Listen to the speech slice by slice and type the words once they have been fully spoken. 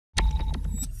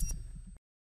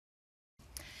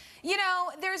You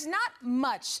know, there's not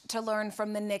much to learn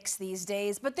from the Knicks these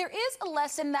days, but there is a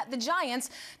lesson that the Giants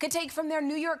could take from their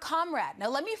New York comrade. Now,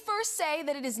 let me first say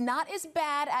that it is not as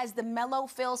bad as the Melo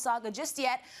Phil saga just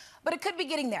yet, but it could be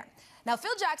getting there. Now,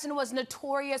 Phil Jackson was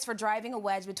notorious for driving a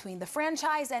wedge between the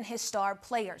franchise and his star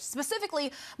players,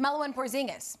 specifically Melo and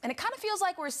Porzingis. And it kind of feels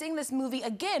like we're seeing this movie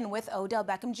again with Odell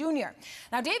Beckham Jr.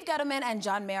 Now, Dave Gettleman and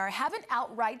John Mayer haven't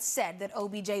outright said that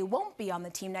OBJ won't be on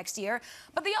the team next year,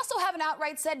 but they also haven't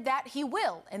outright said that he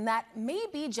will, and that may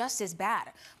be just as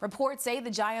bad. Reports say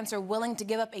the Giants are willing to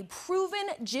give up a proven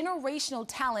generational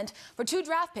talent for 2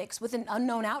 draft picks with an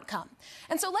unknown outcome.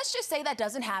 And so let's just say that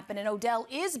doesn't happen and Odell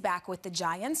is back with the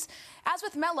Giants. As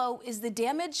with Melo, is the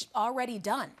damage already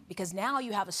done? Because now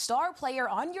you have a star player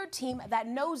on your team that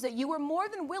knows that you were more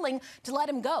than willing to let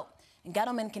him go. And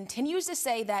Gettleman continues to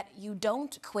say that you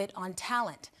don't quit on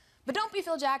talent. But don't be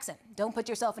Phil Jackson. Don't put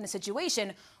yourself in a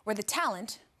situation where the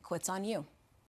talent quits on you.